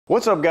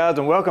What's up, guys,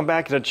 and welcome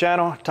back to the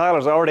channel.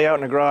 Tyler's already out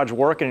in the garage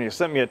working, and he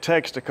sent me a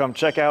text to come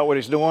check out what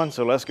he's doing,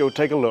 so let's go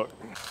take a look.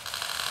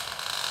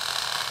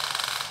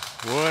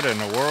 What in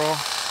the world?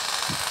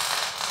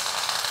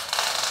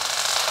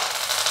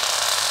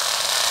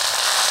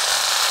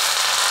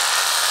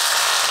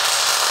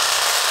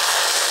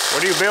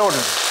 What are you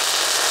building?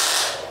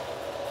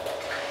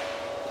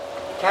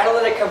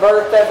 Catalytic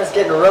converter theft is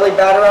getting really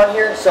bad around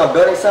here, so I'm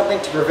building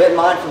something to prevent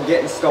mine from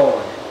getting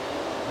stolen.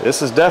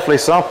 This is definitely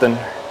something.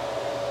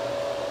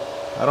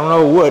 I don't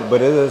know what,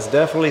 but it is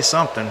definitely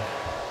something.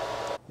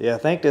 Yeah, I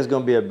think there's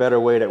going to be a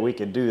better way that we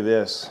could do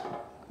this.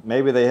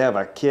 Maybe they have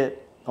a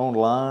kit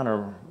online,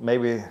 or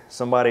maybe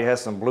somebody has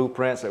some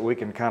blueprints that we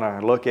can kind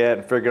of look at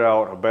and figure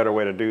out a better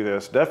way to do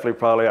this. Definitely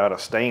probably out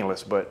of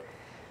stainless, but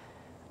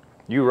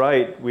you're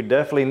right, we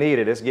definitely need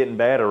it. It's getting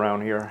bad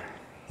around here.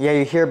 Yeah,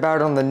 you hear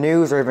about it on the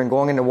news or even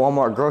going into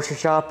Walmart grocery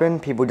shopping,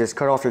 people just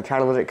cut off your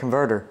catalytic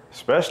converter.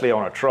 Especially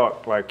on a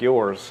truck like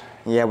yours.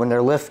 Yeah, when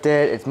they're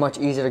lifted, it's much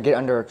easier to get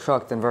under a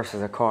truck than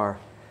versus a car.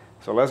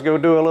 So let's go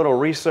do a little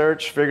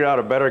research, figure out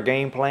a better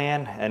game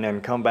plan, and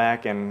then come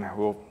back and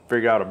we'll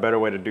figure out a better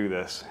way to do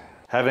this.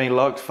 Have any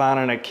luck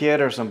finding a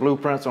kit or some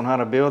blueprints on how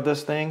to build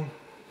this thing?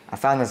 I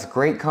found this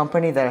great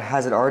company that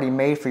has it already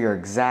made for your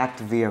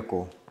exact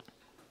vehicle.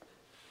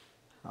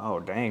 Oh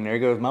dang, there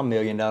goes my $1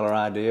 million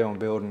idea on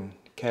building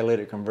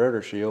catalytic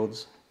converter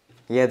shields.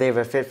 Yeah, they have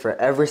a fit for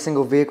every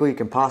single vehicle you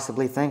can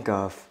possibly think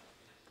of.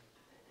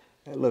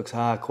 That looks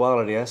high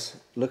quality. That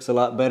looks a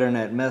lot better than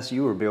that mess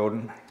you were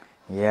building.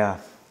 Yeah.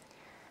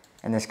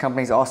 And this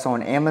company's also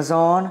on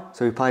Amazon,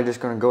 so we're probably just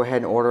going to go ahead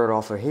and order it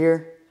off of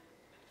here.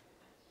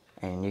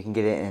 And you can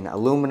get it in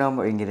aluminum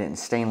or you can get it in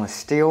stainless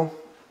steel.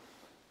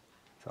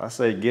 So I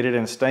say get it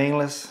in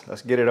stainless.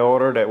 Let's get it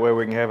ordered. That way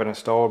we can have it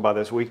installed by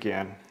this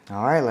weekend.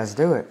 All right, let's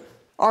do it.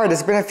 All right,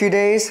 it's been a few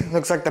days.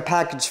 Looks like the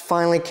package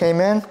finally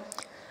came in.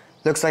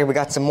 Looks like we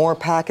got some more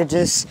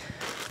packages.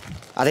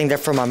 I think they're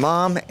for my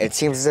mom. It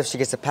seems as if she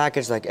gets a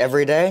package like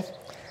every day.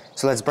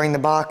 So let's bring the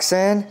box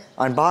in,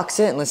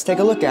 unbox it, and let's take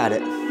a look at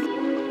it.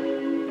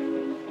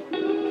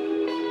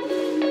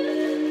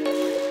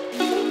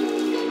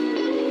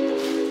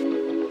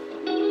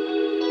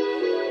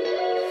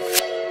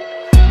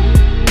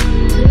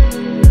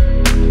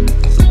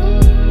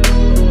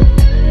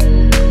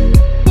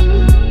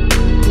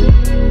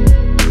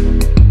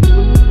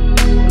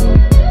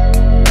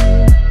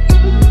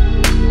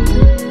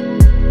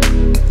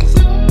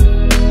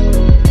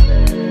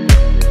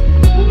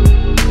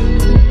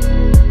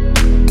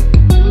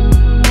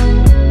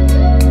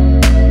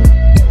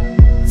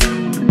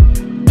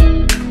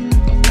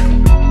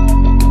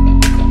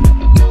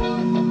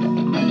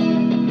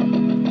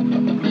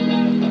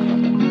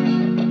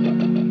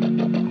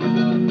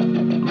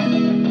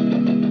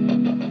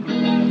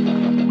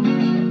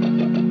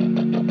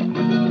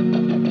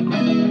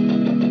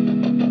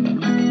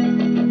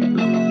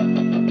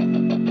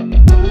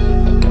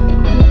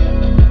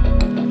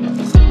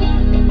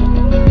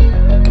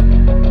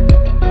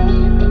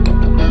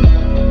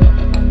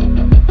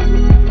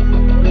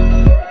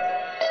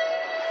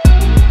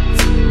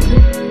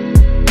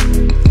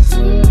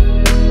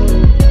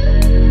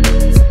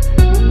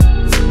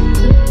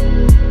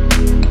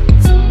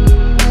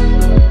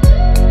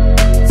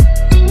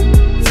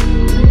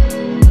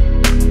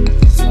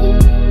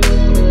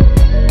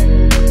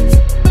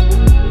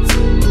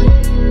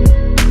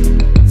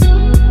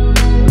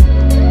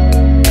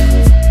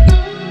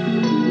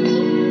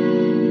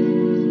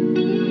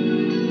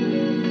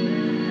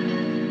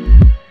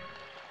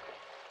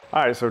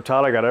 All right, so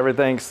Tyler got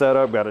everything set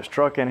up, got his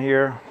truck in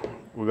here.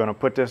 We're gonna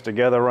put this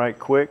together right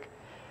quick.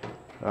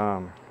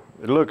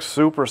 It looks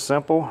super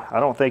simple. I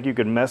don't think you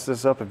could mess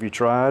this up if you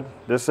tried.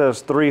 This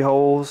has 3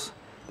 holes.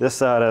 This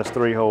side has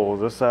 3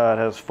 holes. This side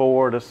has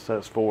 4, this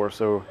has 4.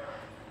 So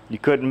you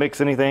couldn't mix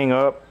anything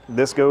up.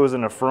 This goes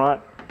in the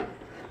front.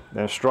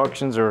 The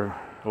instructions are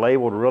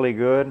labeled really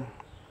good.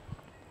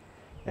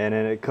 And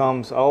then it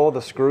comes, all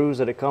the screws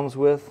that it comes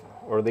with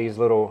are these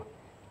little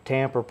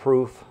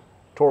tamper-proof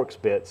Torx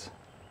bits.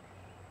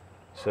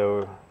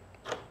 So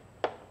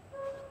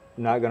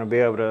not going to be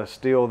able to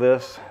steal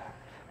this.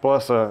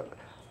 Plus a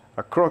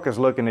crook is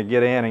looking to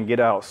get in and get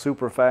out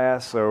super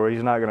fast, so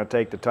he's not going to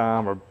take the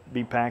time or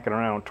be packing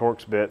around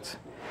Torx bits.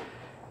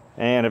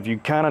 And if you're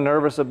kind of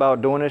nervous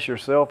about doing this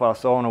yourself, I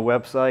saw on a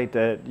website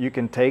that you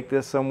can take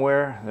this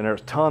somewhere, and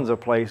there's tons of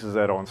places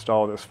that'll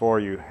install this for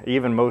you.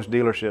 Even most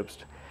dealerships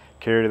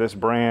carry this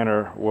brand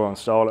or will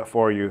install it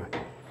for you.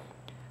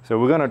 So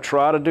we're going to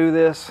try to do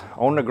this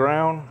on the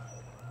ground.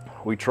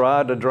 We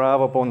tried to drive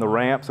up on the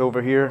ramps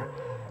over here,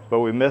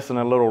 but we're missing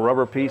a little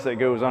rubber piece that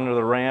goes under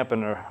the ramp,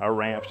 and our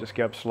ramps just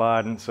kept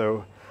sliding.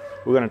 So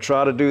we're going to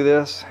try to do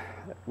this.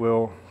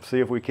 We'll see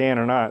if we can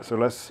or not. So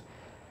I'm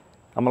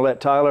going to let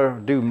Tyler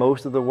do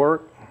most of the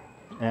work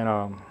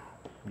and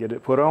get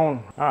it put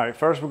on. All right,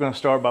 first we're going to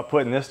start by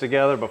putting this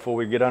together before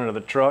we get under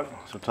the truck.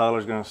 So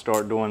Tyler's going to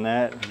start doing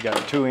that. He's got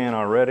 2 in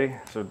already.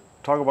 So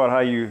talk about how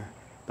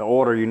the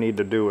order you need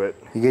to do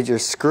it. You get your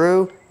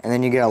screw, and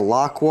then you get a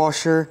lock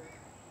washer,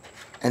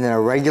 and then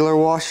a regular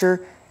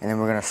washer, and then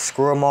we're gonna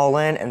screw them all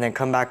in and then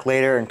come back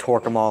later and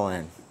torque them all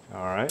in.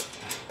 All right.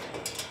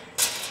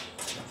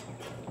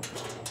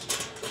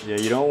 Yeah,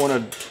 you don't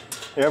want to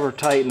ever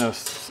tighten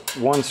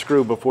one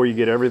screw before you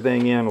get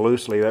everything in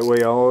loosely. That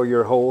way all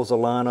your holes will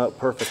line up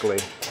perfectly.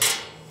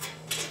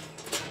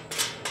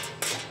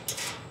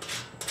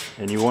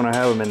 And you want to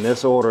have them in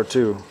this order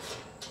too,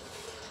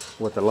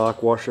 with the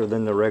lock washer,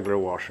 then the regular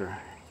washer.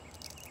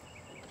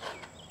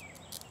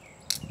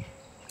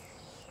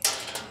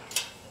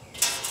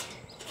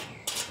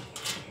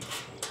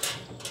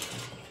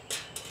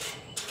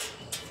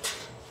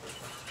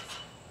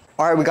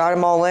 All right, we got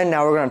them all in.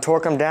 Now we're gonna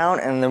torque them down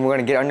and then we're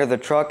gonna get under the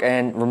truck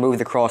and remove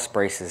the cross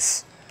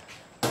braces.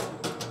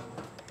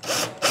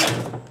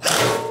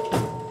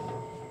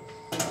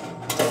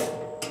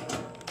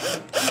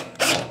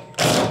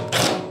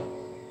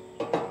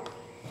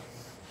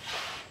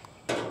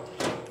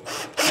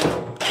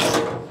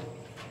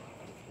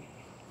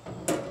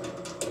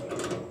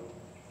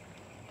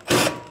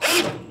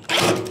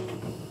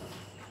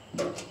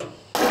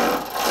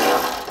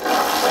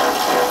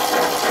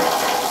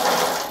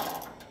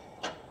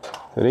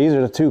 So these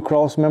are the two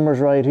cross members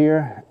right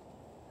here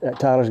that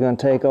Tyler's going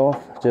to take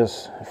off.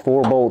 Just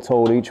 4 bolts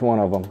hold each one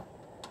of them.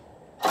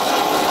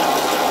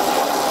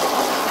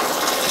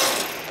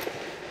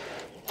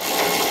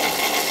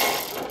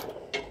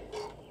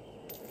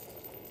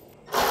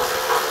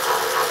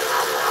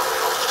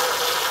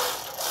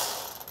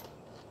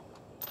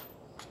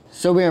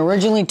 So we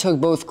originally took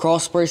both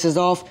cross braces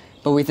off,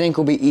 but we think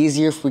it'll be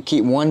easier if we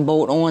keep one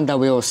bolt on, that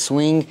way it'll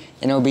swing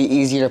and it'll be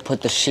easier to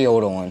put the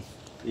shield on.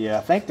 Yeah,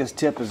 I think this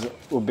tip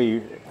will be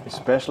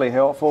especially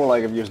helpful,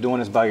 like if you're just doing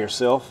this by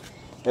yourself.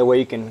 That way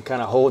you can kind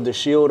of hold the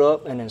shield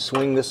up and then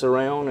swing this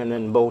around and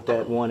then bolt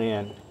that one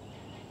end.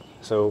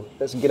 So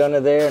let's get under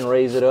there and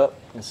raise it up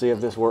and see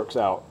if this works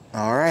out.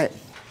 All right.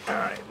 All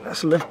right,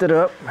 let's lift it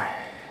up.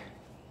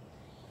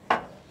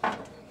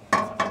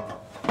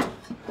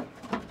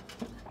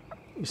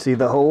 You see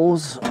the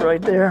holes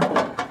right there?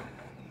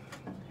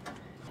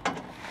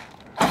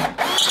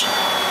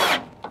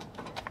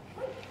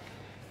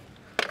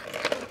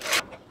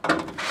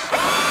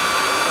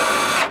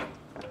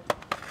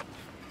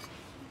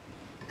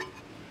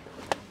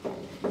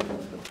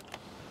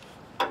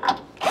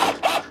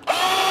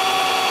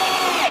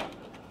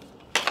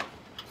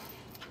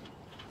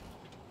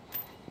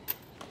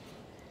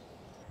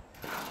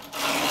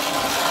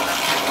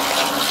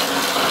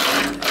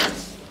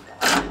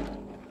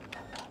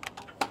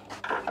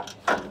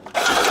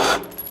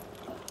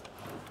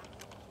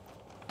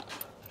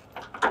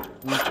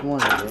 Which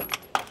one is it?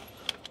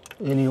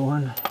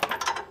 Anyone?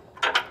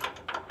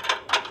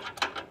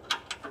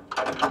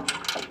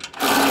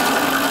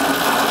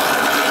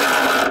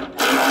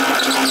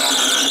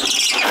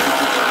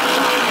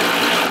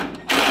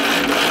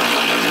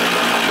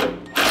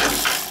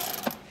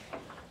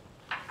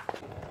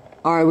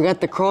 All right, we got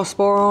the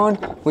crossbar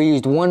on. We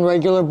used one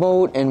regular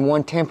bolt and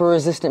one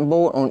tamper-resistant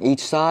bolt on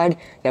each side.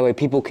 That way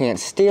people can't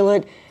steal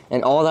it.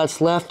 And all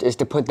that's left is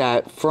to put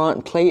that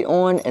front plate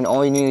on, and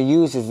all you need to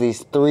use is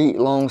these 3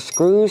 long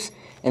screws,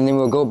 and then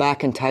we'll go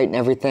back and tighten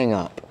everything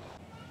up.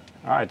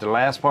 All right, the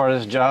last part of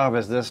this job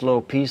is this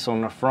little piece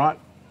on the front.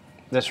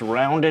 This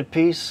rounded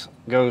piece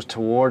goes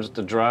towards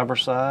the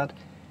driver's side,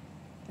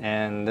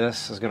 and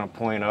this is gonna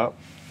point up,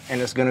 and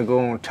it's gonna go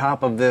on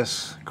top of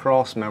this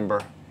cross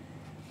member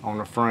on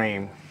the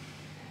frame.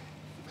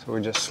 So we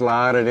just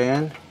slide it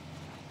in.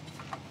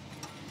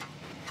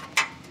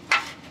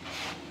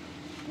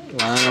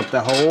 Line up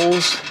the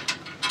holes.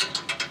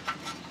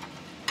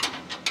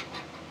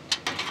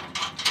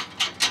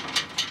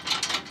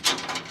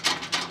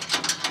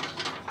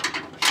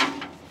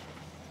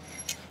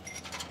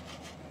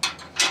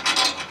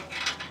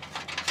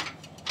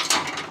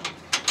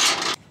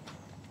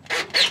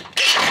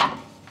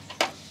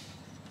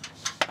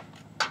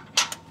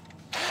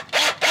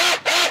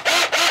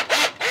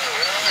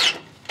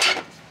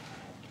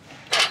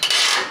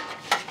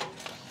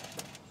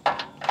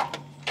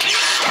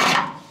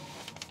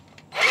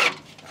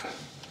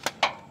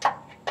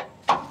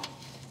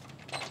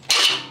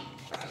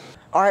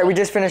 All right, we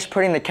just finished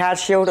putting the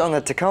CatShield on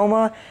the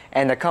Tacoma,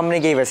 and the company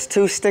gave us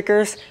 2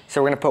 stickers.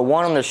 So we're gonna put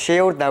one on the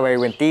shield, that way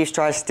when thieves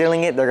try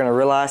stealing it, they're gonna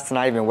realize to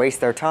not even waste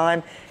their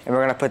time. And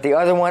we're gonna put the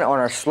other one on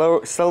our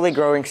slowly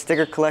growing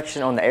sticker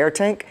collection on the air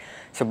tank.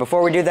 So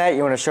before we do that,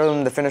 you wanna show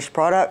them the finished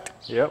product?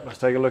 Yep, let's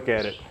take a look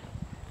at it.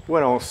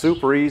 Went on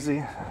super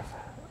easy.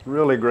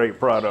 Really great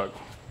product.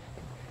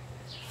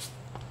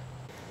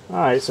 All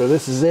right, so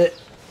this is it.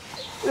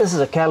 This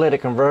is a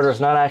catalytic converter. It's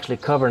not actually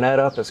covering that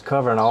up. It's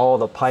covering all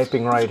the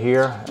piping right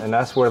here, and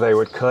that's where they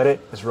would cut it.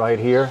 It's right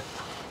here.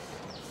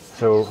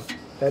 So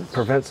that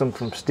prevents them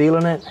from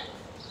stealing it.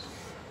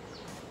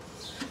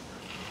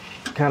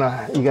 Kind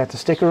of, you got the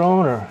sticker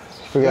on, or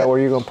figure out where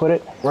you're gonna put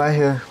it? Right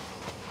here.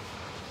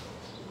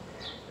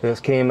 This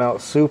came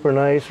out super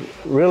nice.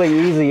 Really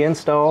easy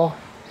install.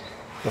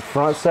 The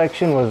front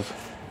section was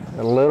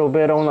a little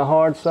bit on the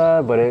hard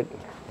side, but it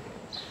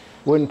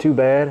wasn't too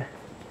bad.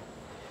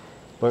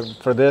 But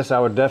for this, I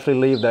would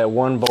definitely leave that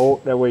one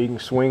bolt. That way you can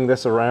swing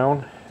this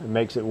around. It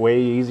makes it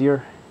way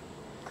easier.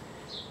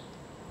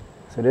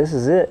 So this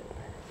is it.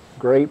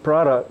 Great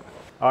product.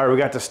 All right, we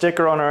got the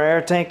sticker on our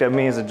air tank. That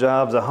means the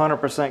job's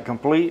 100%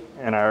 complete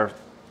and our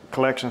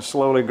collection's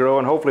slowly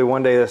growing. Hopefully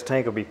one day this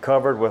tank will be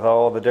covered with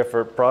all the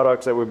different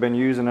products that we've been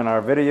using in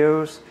our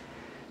videos.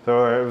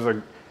 So it was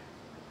a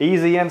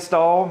easy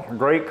install,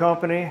 great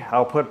company.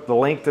 I'll put the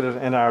link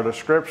to in our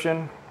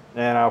description,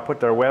 and I'll put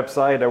their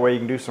website. That way you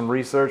can do some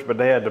research, but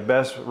they had the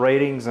best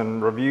ratings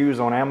and reviews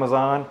on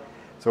Amazon.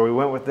 So we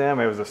went with them.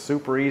 It was a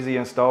super easy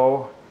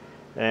install.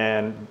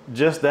 And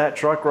just that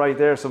truck right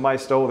there, somebody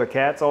stole the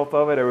cats off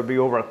of it. It would be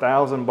over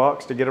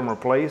 $1,000 to get them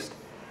replaced.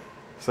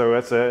 So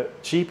it's a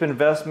cheap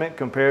investment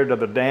compared to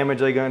the damage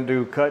they're going to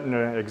do cutting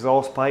the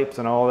exhaust pipes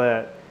and all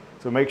that.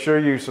 So make sure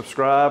you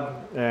subscribe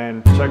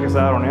and check us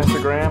out on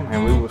Instagram,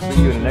 and we will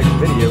see you in the next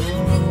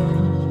video.